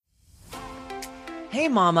Hey,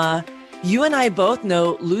 Mama. You and I both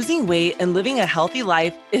know losing weight and living a healthy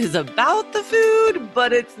life is about the food,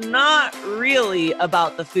 but it's not really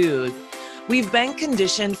about the food. We've been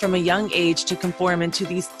conditioned from a young age to conform into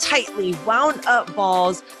these tightly wound up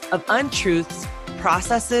balls of untruths,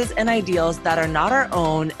 processes, and ideals that are not our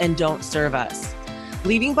own and don't serve us,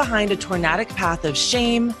 leaving behind a tornadic path of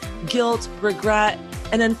shame, guilt, regret,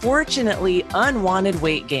 and unfortunately, unwanted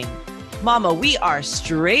weight gain. Mama, we are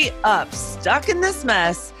straight up stuck in this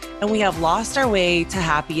mess, and we have lost our way to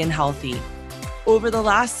happy and healthy. Over the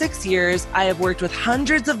last 6 years, I have worked with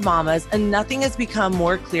hundreds of mamas, and nothing has become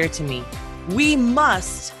more clear to me. We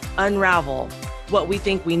must unravel what we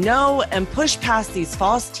think we know and push past these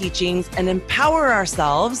false teachings and empower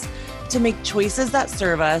ourselves to make choices that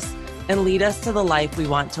serve us and lead us to the life we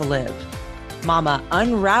want to live. Mama,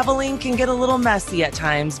 unraveling can get a little messy at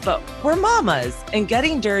times, but we're mamas, and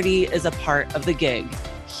getting dirty is a part of the gig.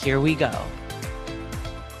 Here we go.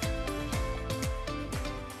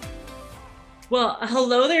 Well,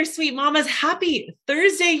 hello there, sweet mamas. Happy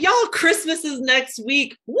Thursday. Y'all, Christmas is next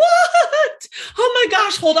week. What? Oh my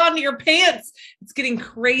gosh, hold on to your pants. It's getting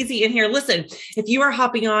crazy in here. Listen, if you are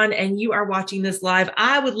hopping on and you are watching this live,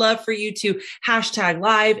 I would love for you to hashtag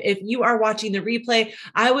live. If you are watching the replay,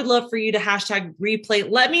 I would love for you to hashtag replay.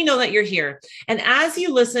 Let me know that you're here. And as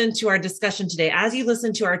you listen to our discussion today, as you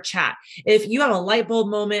listen to our chat, if you have a light bulb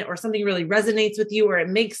moment or something really resonates with you or it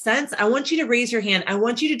makes sense, I want you to raise your hand. I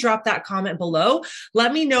want you to drop that comment below.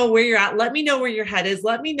 Let me know where you're at. Let me know where your head is.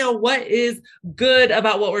 Let me know what is good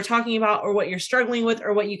about what we're talking about or what you're struggling with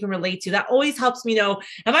or what you can relate to. That always helps me know,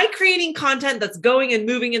 am I creating content that's going and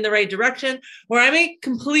moving in the right direction, or am I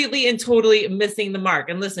completely and totally missing the mark?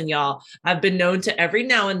 And listen, y'all, I've been known to every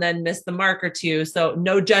now and then miss the mark or two. So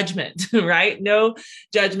no judgment, right? No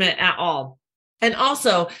judgment at all. And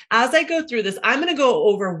also, as I go through this, I'm going to go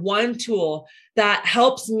over one tool that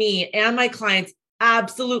helps me and my clients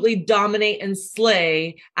absolutely dominate and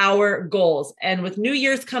slay our goals. And with New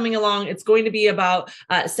Year's coming along, it's going to be about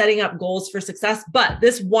setting up goals for success. But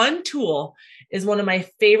this one tool is one of my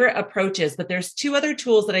favorite approaches, but there's two other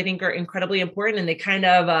tools that I think are incredibly important, and they kind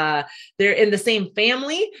of, they're in the same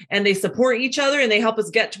family and they support each other and they help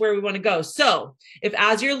us get to where we want to go. So if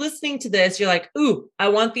as you're listening to this, you're like, ooh, I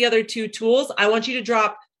want the other two tools, I want you to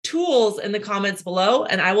drop tools in the comments below,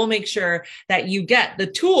 and I will make sure that you get the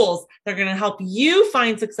tools that are going to help you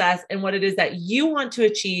find success in what it is that you want to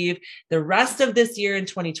achieve the rest of this year in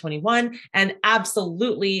 2021 and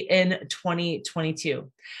absolutely in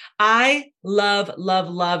 2022. I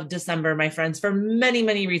love December, my friends, for many,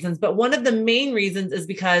 many reasons. But one of the main reasons is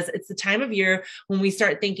because it's the time of year when we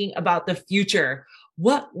start thinking about the future.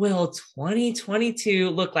 What will 2022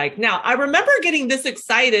 look like? Now, I remember getting this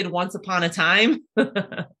excited once upon a time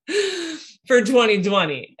for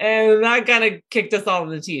 2020, and that kind of kicked us all in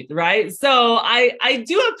the teeth, right? So I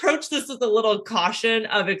do approach this with a little caution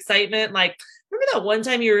of excitement. Like, remember that one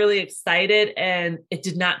time you were really excited and it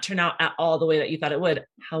did not turn out at all the way that you thought it would?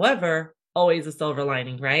 However, always a silver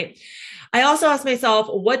lining, right? I also asked myself,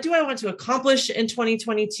 what do I want to accomplish in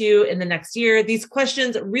 2022 in the next year? These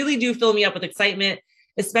questions really do fill me up with excitement,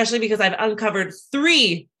 especially because I've uncovered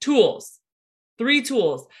three tools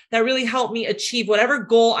that really help me achieve whatever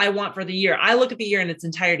goal I want for the year. I look at the year in its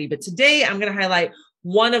entirety, but today I'm going to highlight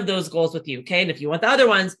one of those goals with you. Okay. And if you want the other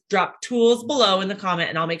ones, drop tools below in the comment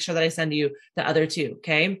and I'll make sure that I send you the other two.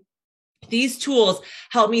 Okay. These tools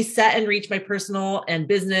help me set and reach my personal and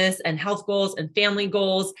business and health goals and family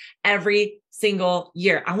goals every single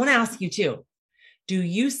year. I want to ask you too, do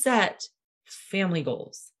you set family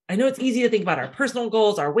goals? I know it's easy to think about our personal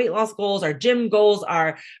goals, our weight loss goals, our gym goals,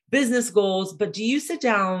 our business goals, but do you sit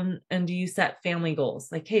down and do you set family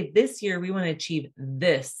goals? Like, hey, this year we want to achieve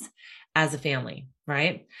this as a family,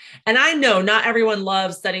 right? And I know not everyone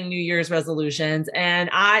loves setting New Year's resolutions. And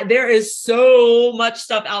there is so much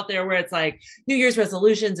stuff out there where it's like New Year's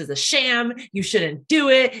resolutions is a sham. You shouldn't do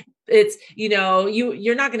it. It's,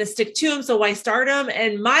 you're not going to stick to them. So why start them?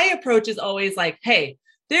 And my approach is always like, hey,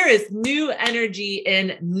 there is new energy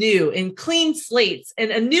in clean slates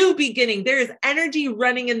and a new beginning. There is energy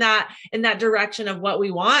running in that direction of what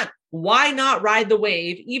we want. Why not ride the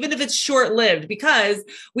wave, even if it's short-lived? Because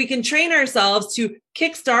we can train ourselves to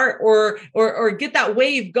kickstart or get that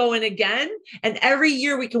wave going again. And every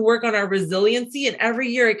year we can work on our resiliency, and every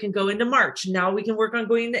year it can go into March. Now we can work on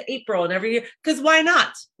going into April, and every year, because why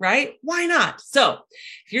not, right? Why not? So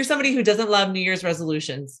if you're somebody who doesn't love New Year's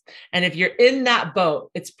resolutions, and if you're in that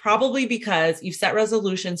boat, it's probably because you've set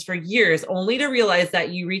resolutions for years only to realize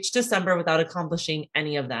that you reached December without accomplishing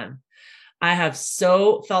any of them. I have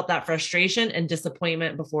so felt that frustration and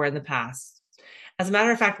disappointment before in the past. As a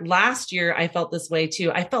matter of fact, last year I felt this way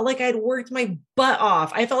too. I felt like I'd worked my butt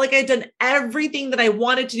off. I felt like I'd done everything that I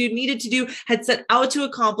wanted to do, needed to do, had set out to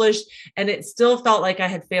accomplish, and it still felt like I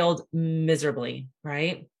had failed miserably,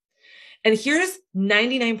 right? And here's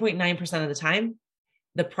 99.9% of the time,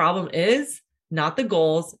 the problem is not the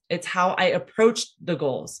goals, it's how I approached the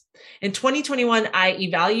goals. In 2021, I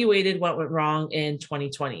evaluated what went wrong in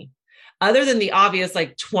 2020. Other than the obvious,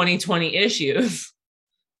 like 2020 issues,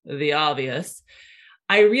 the obvious,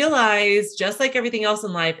 I realized, just like everything else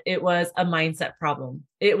in life, it was a mindset problem.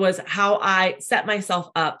 It was how I set myself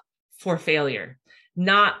up for failure,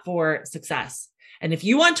 not for success. And if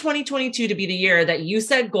you want 2022 to be the year that you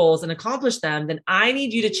set goals and accomplish them, then I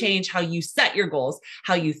need you to change how you set your goals,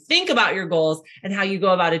 how you think about your goals, and how you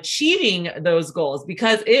go about achieving those goals,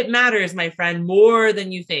 because it matters, my friend, more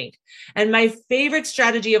than you think. And my favorite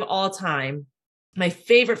strategy of all time, my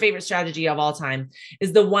favorite strategy of all time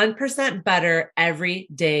is the 1% better every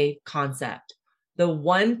day concept. The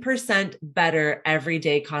 1% better every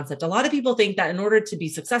day concept. A lot of people think that in order to be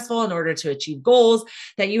successful, in order to achieve goals,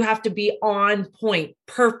 that you have to be on point,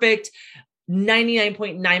 perfect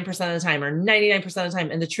 99.9% of the time or 99% of the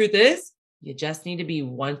time. And the truth is, you just need to be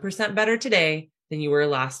 1% better today than you were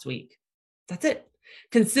last week. That's it.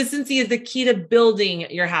 Consistency is the key to building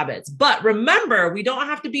your habits. But remember, we don't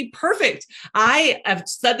have to be perfect. I have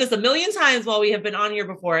said this a million times while we have been on here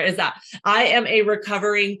before, is that I am a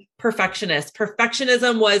recovering perfectionist.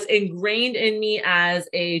 Perfectionism was ingrained in me as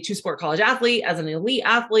a two-sport college athlete, as an elite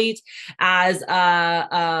athlete, as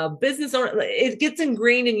a business owner. It gets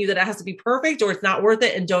ingrained in you that it has to be perfect or it's not worth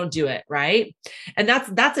it and don't do it, right? And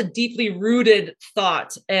that's a deeply rooted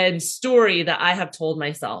thought and story that I have told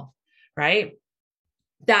myself, right?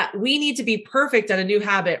 That we need to be perfect at a new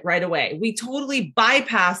habit right away. We totally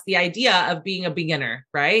bypass the idea of being a beginner,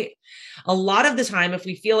 right? A lot of the time, if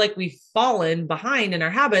we feel like we've fallen behind in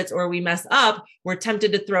our habits or we mess up, we're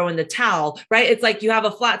tempted to throw in the towel, right? It's like you have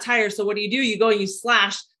a flat tire. So what do? You go and you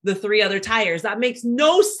slash the 3 other tires. That makes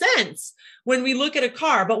no sense when we look at a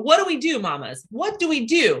car. But what do, mamas? What do we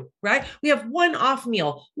do, right? We have one off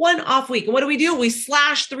meal, one off week. And what do? We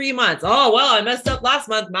slash 3 months. Oh, well, I messed up last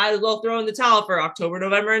month. Might as well throw in the towel for October,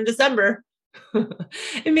 November, and December.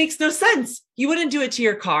 It makes no sense. You wouldn't do it to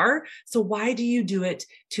your car. So why do you do it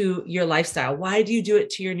to your lifestyle? Why do you do it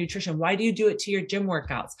to your nutrition? Why do you do it to your gym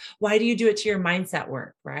workouts? Why do you do it to your mindset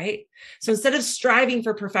work, right? So instead of striving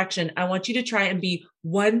for perfection, I want you to try and be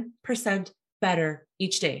 1% better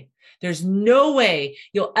each day. There's no way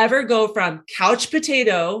you'll ever go from couch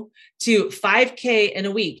potato to 5K in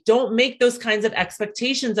a week. Don't make those kinds of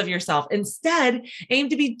expectations of yourself. Instead, aim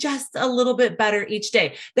to be just a little bit better each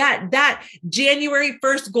day. That January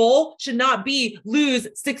 1st goal should not be lose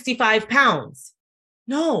 65 pounds.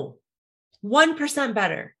 No, 1%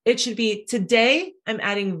 better. It should be today, I'm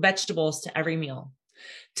adding vegetables to every meal.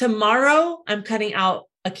 Tomorrow, I'm cutting out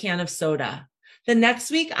a can of soda. The next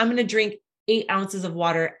week, I'm going to drink 8 ounces of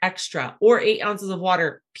water extra or 8 ounces of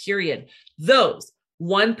water, period. Those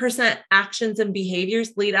 1% actions and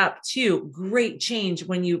behaviors lead up to great change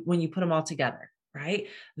when you put them all together, right?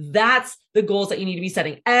 That's the goals that you need to be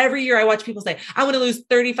setting. Every year I watch people say, I want to lose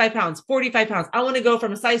 35 pounds, 45 pounds. I want to go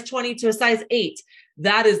from a size 20 to a size 8.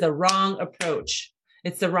 That is the wrong approach.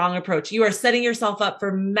 It's the wrong approach. You are setting yourself up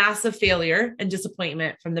for massive failure and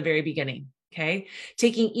disappointment from the very beginning. Okay.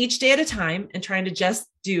 Taking each day at a time and trying to just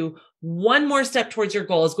do one more step towards your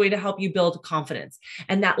goal is going to help you build confidence.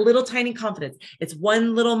 And that little tiny confidence, it's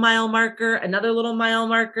one little mile marker, another little mile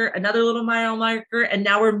marker, another little mile marker. And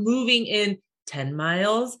now we're moving in 10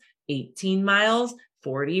 miles, 18 miles,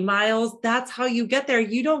 40 miles. That's how you get there.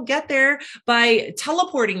 You don't get there by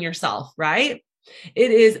teleporting yourself, right?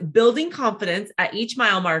 It is building confidence at each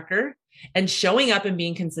mile marker and showing up and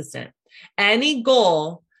being consistent. Any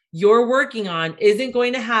goal you're working on isn't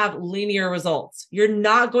going to have linear results. You're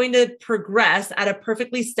not going to progress at a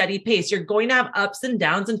perfectly steady pace. You're going to have ups and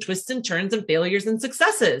downs and twists and turns and failures and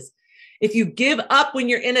successes. If you give up when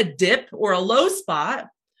you're in a dip or a low spot,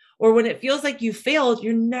 or when it feels like you failed,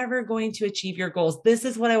 you're never going to achieve your goals. This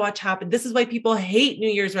is what I watch happen. This is why people hate New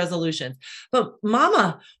Year's resolutions. But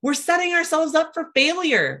mama, we're setting ourselves up for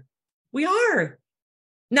failure. We are.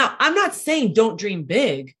 Now, I'm not saying don't dream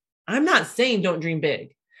big. I'm not saying don't dream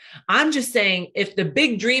big. I'm just saying if the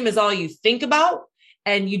big dream is all you think about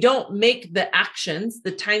and you don't make the actions,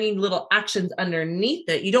 the tiny little actions underneath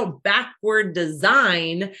it, you don't backward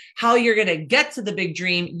design how you're going to get to the big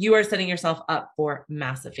dream, you are setting yourself up for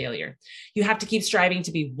massive failure. You have to keep striving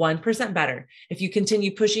to be 1% better. If you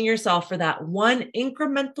continue pushing yourself for that one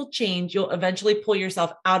incremental change, you'll eventually pull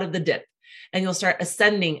yourself out of the dip. and you'll start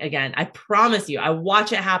ascending again. I promise you, I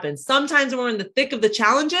watch it happen. Sometimes when we're in the thick of the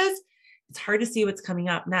challenges, it's hard to see what's coming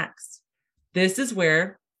up next. This is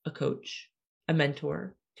where a coach, a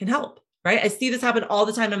mentor can help, right? I see this happen all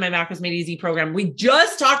the time in my Macros Made Easy program. We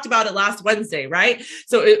just talked about it last Wednesday, right?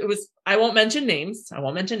 So it was, I won't mention names,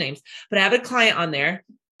 but I have a client on there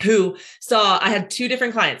who saw, I had two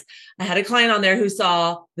different clients. I had a client on there who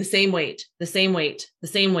saw the same weight. And she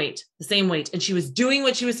was doing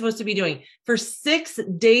what she was supposed to be doing for 6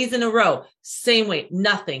 days in a row. Same weight,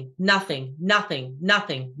 nothing.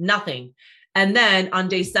 And then on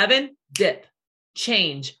day 7, dip,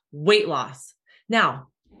 change, weight loss. Now,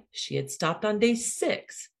 she had stopped on day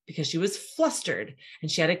 6 because she was flustered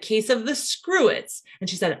and she had a case of the screw-its. And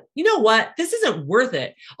she said, you know what? This isn't worth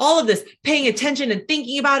it. All of this paying attention and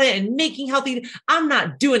thinking about it and making healthy. I'm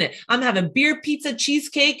not doing it. I'm having beer, pizza,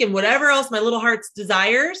 cheesecake, and whatever else my little heart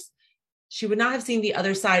desires. She would not have seen the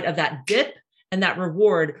other side of that dip and that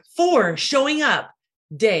reward for showing up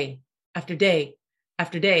day after day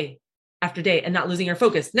after day after day and not losing her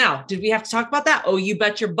focus. Now, did we have to talk about that? Oh, you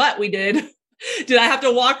bet your butt we did. Did I have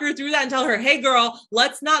to walk her through that and tell her, hey girl,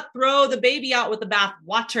 let's not throw the baby out with the bath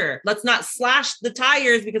water. Let's not slash the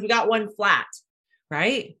tires because we got one flat,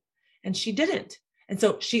 right? And she didn't. And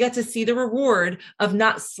so she got to see the reward of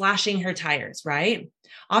not slashing her tires, right?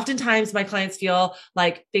 Oftentimes my clients feel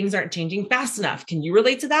like things aren't changing fast enough. Can you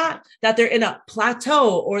relate to that? That they're in a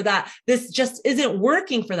plateau or that this just isn't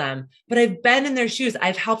working for them. But I've been in their shoes.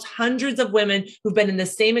 I've helped hundreds of women who've been in the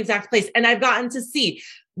same exact place. And I've gotten to see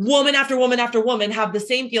woman after woman after woman have the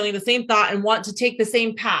same feeling, the same thought, and want to take the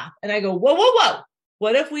same path. And I go, whoa.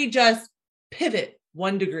 What if we just pivot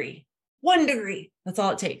 1 degree? 1 degree. That's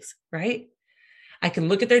all it takes, right? I can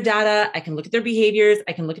look at their data. I can look at their behaviors.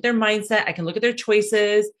 I can look at their mindset. I can look at their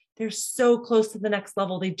choices. They're so close to the next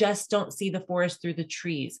level. They just don't see the forest through the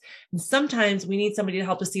trees. And sometimes we need somebody to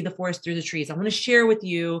help us see the forest through the trees. I want to share with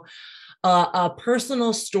you a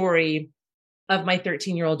personal story of my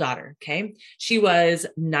 13-year-old daughter. Okay. She was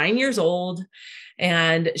 9 years old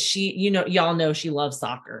and she, y'all know she loves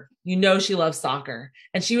soccer. She loves soccer.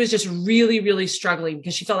 And she was just really, really struggling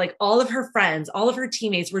because she felt like all of her friends, all of her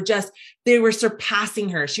teammates they were surpassing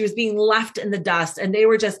her. She was being left in the dust and they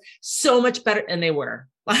were just so much better. And they were.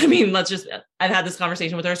 I mean, I've had this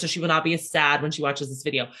conversation with her, so she will not be as sad when she watches this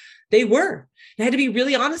video. They were. And I had to be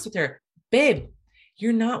really honest with her. Babe,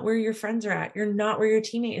 you're not where your friends are at. You're not where your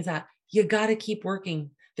teammate is at. You got to keep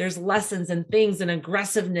working. There's lessons and things and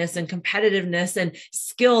aggressiveness and competitiveness and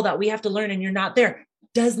skill that we have to learn. And you're not there.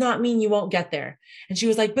 Does not mean you won't get there. And she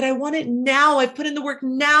was like, but I want it now. I've put in the work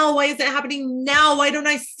now. Why is it happening now? Why don't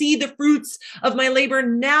I see the fruits of my labor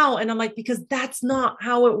now? And I'm like, because that's not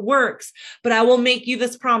how it works. But I will make you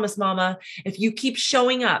this promise, mama. If you keep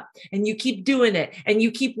showing up and you keep doing it and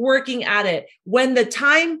you keep working at it, when the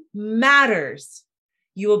time matters,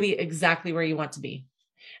 you will be exactly where you want to be.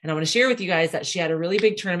 And I want to share with you guys that she had a really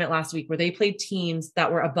big tournament last week where they played teams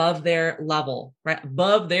that were above their level, right?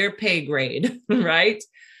 Above their pay grade, right?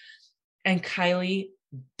 And Kylie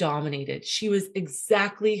dominated. She was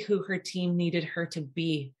exactly who her team needed her to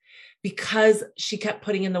be because she kept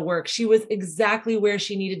putting in the work. She was exactly where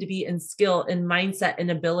she needed to be in skill, in mindset, and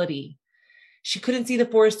ability. She couldn't see the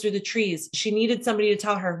forest through the trees. She needed somebody to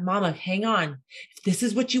tell her, mama, hang on. If this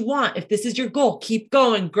is what you want, if this is your goal, keep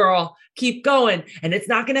going, girl, keep going. And it's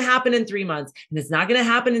not going to happen in 3 months and it's not going to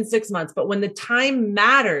happen in 6 months. But when the time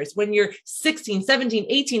matters, when you're 16, 17,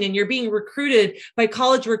 18, and you're being recruited by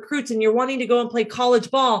college recruits and you're wanting to go and play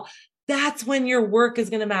college ball, that's when your work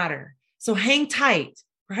is going to matter. So hang tight,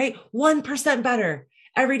 right? 1% better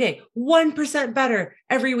every day, 1% better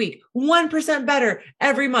every week, 1% better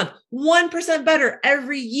every month, 1% better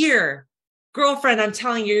every year. Girlfriend, I'm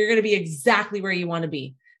telling you, you're going to be exactly where you want to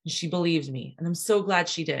be. And she believed me. And I'm so glad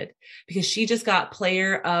she did because she just got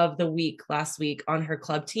player of the week last week on her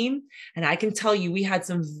club team. And I can tell you, we had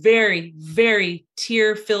some very, very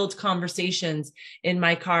tear-filled conversations in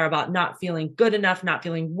my car about not feeling good enough, not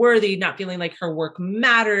feeling worthy, not feeling like her work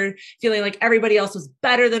mattered, feeling like everybody else was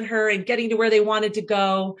better than her and getting to where they wanted to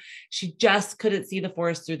go. She just couldn't see the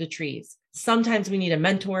forest through the trees. Sometimes we need a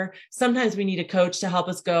mentor. Sometimes we need a coach to help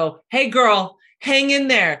us go, hey girl, hang in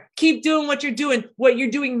there. Keep doing what you're doing. What you're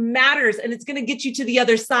doing matters and it's going to get you to the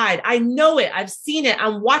other side. I know it. I've seen it.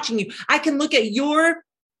 I'm watching you. I can look at your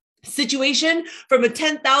situation from a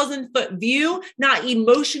 10,000 foot view, not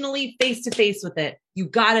emotionally face to face with it. You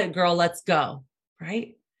got it, girl. Let's go.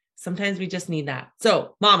 Right? Sometimes we just need that.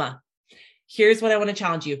 So mama, here's what I want to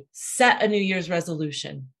challenge you. Set a New Year's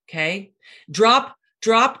resolution. Okay. Drop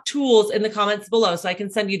tools in the comments below so I can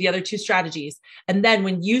send you the other 2 strategies. And then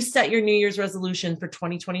when you set your New Year's resolution for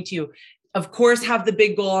 2022, Of course, have the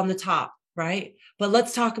big goal on the top, right? But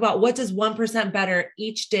let's talk about what does 1% better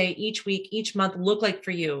each day, each week, each month look like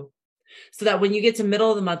for you? So that when you get to middle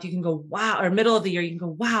of the month, you can go, wow, or middle of the year, you can go,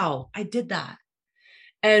 wow, I did that.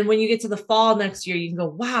 And when you get to the fall next year, you can go,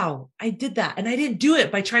 wow, I did that. And I didn't do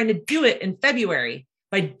it by trying to do it in February,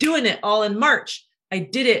 by doing it all in March. I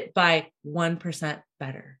did it by 1%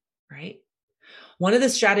 better, right? One of the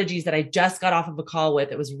strategies that I just got off of a call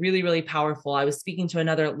with, it was really, really powerful. I was speaking to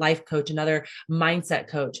another life coach, another mindset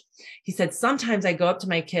coach. He said, sometimes I go up to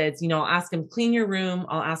my kids, I'll ask them, clean your room.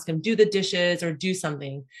 I'll ask them, do the dishes or do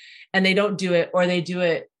something. And they don't do it, or they do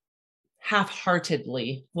it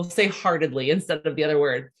half-heartedly. We'll say heartedly instead of the other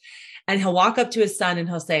word. And he'll walk up to his son and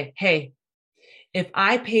he'll say, hey, if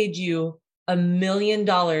I paid you $1 million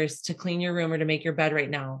to clean your room or to make your bed right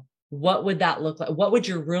now, what would that look like? What would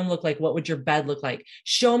your room look like? What would your bed look like?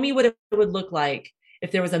 Show me what it would look like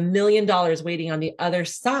if there was $1 million waiting on the other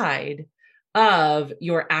side of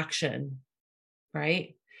your action,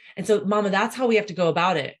 right? And so, Mama, that's how we have to go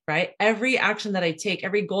about it, right? Every action that I take,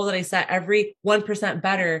 every goal that I set, every 1%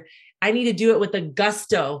 better, I need to do it with the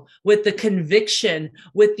gusto, with the conviction,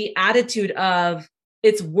 with the attitude of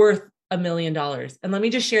it's worth $1 million. And let me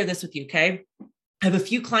just share this with you, okay? I have a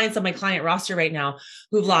few clients on my client roster right now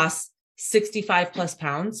who've lost 65 plus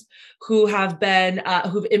pounds, who have been,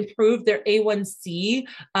 who've improved their A1C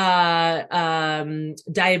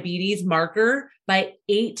diabetes marker by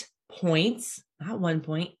 8 points, not 1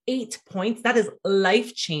 point, 8 points. That is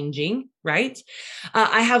life-changing, right?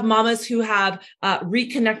 I have mamas who have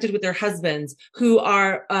reconnected with their husbands, who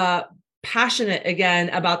are passionate again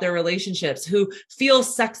about their relationships, who feel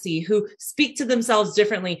sexy, who speak to themselves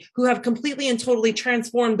differently, who have completely and totally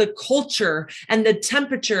transformed the culture and the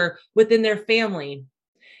temperature within their family.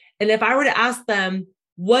 And if I were to ask them,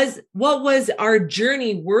 what was our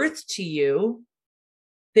journey worth to you?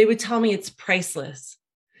 They would tell me it's priceless.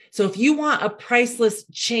 So if you want a priceless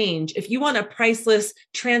change, if you want a priceless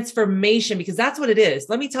transformation, because that's what it is,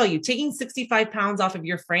 let me tell you, taking 65 pounds off of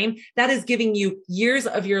your frame, that is giving you years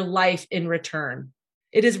of your life in return.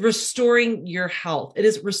 It is restoring your health. It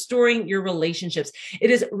is restoring your relationships.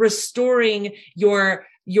 It is restoring your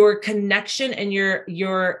connection and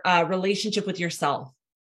your relationship with yourself,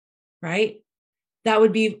 right? That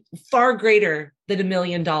would be far greater than $1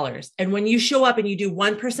 million. And when you show up and you do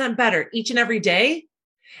 1% better each and every day,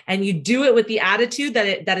 and you do it with the attitude that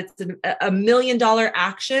it's $1 million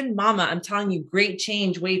action, Mama, I'm telling you, great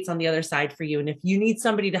change waits on the other side for you. And if you need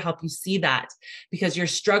somebody to help you see that because you're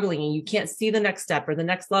struggling and you can't see the next step or the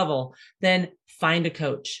next level, then find a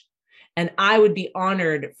coach. And I would be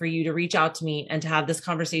honored for you to reach out to me and to have this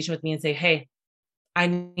conversation with me and say, hey, I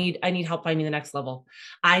need help finding the next level.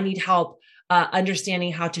 I need help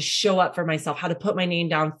understanding how to show up for myself, how to put my name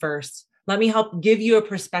down first. Let me help give you a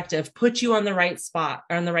perspective, put you on the right spot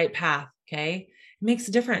or on the right path. Okay. It makes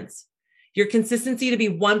a difference. Your consistency to be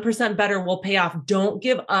 1% better will pay off. Don't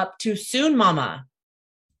give up too soon, Mama.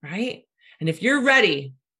 Right. And if you're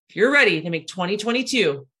ready to make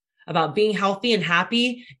 2022 about being healthy and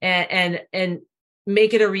happy and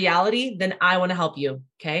make it a reality, then I want to help you.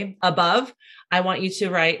 Okay. Above, I want you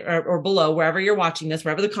to write or below, wherever you're watching this,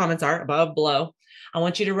 wherever the comments are, above, below, I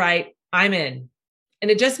want you to write, I'm in. And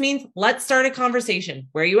it just means let's start a conversation.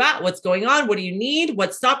 Where are you at? What's going on? What do you need?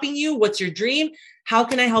 What's stopping you? What's your dream? How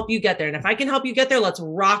can I help you get there? And if I can help you get there, let's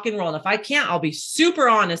rock and roll. And if I can't, I'll be super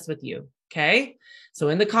honest with you. Okay. So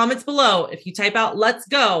in the comments below, if you type out, let's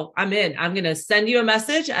go, I'm in. I'm going to send you a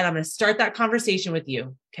message and I'm going to start that conversation with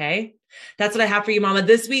you. Okay. That's what I have for you, Mama.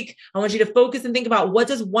 This week, I want you to focus and think about what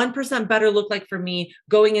does 1% better look like for me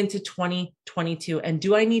going into 2022? And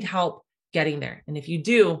do I need help getting there? And if you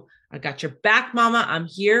do, I got your back, Mama. I'm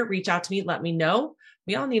here. Reach out to me. Let me know.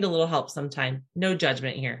 We all need a little help sometime. No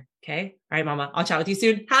judgment here. Okay. All right, Mama. I'll chat with you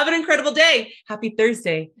soon. Have an incredible day. Happy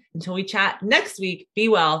Thursday. Until we chat next week, be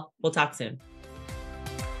well. We'll talk soon.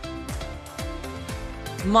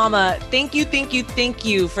 Mama, thank you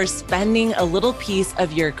for spending a little piece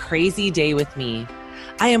of your crazy day with me.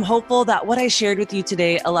 I am hopeful that what I shared with you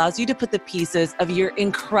today allows you to put the pieces of your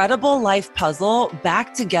incredible life puzzle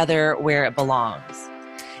back together where it belongs.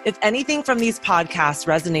 If anything from these podcasts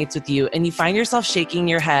resonates with you and you find yourself shaking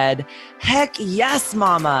your head, heck yes,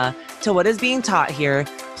 Mama, to what is being taught here,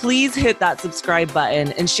 please hit that subscribe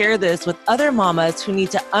button and share this with other mamas who need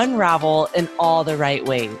to unravel in all the right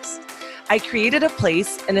ways. I created a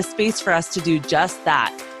place and a space for us to do just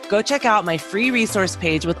that. Go check out my free resource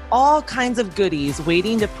page with all kinds of goodies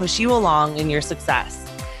waiting to push you along in your success.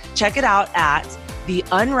 Check it out at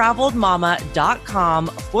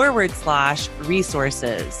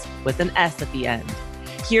theunraveledmama.com/resources with an S at the end.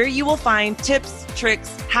 Here you will find tips, tricks,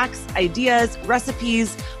 hacks, ideas,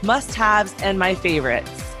 recipes, must-haves, and my favorites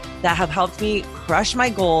that have helped me crush my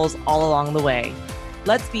goals all along the way.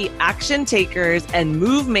 Let's be action takers and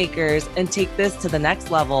move makers and take this to the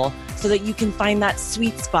next level so that you can find that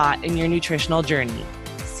sweet spot in your nutritional journey.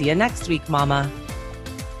 See you next week, Mama.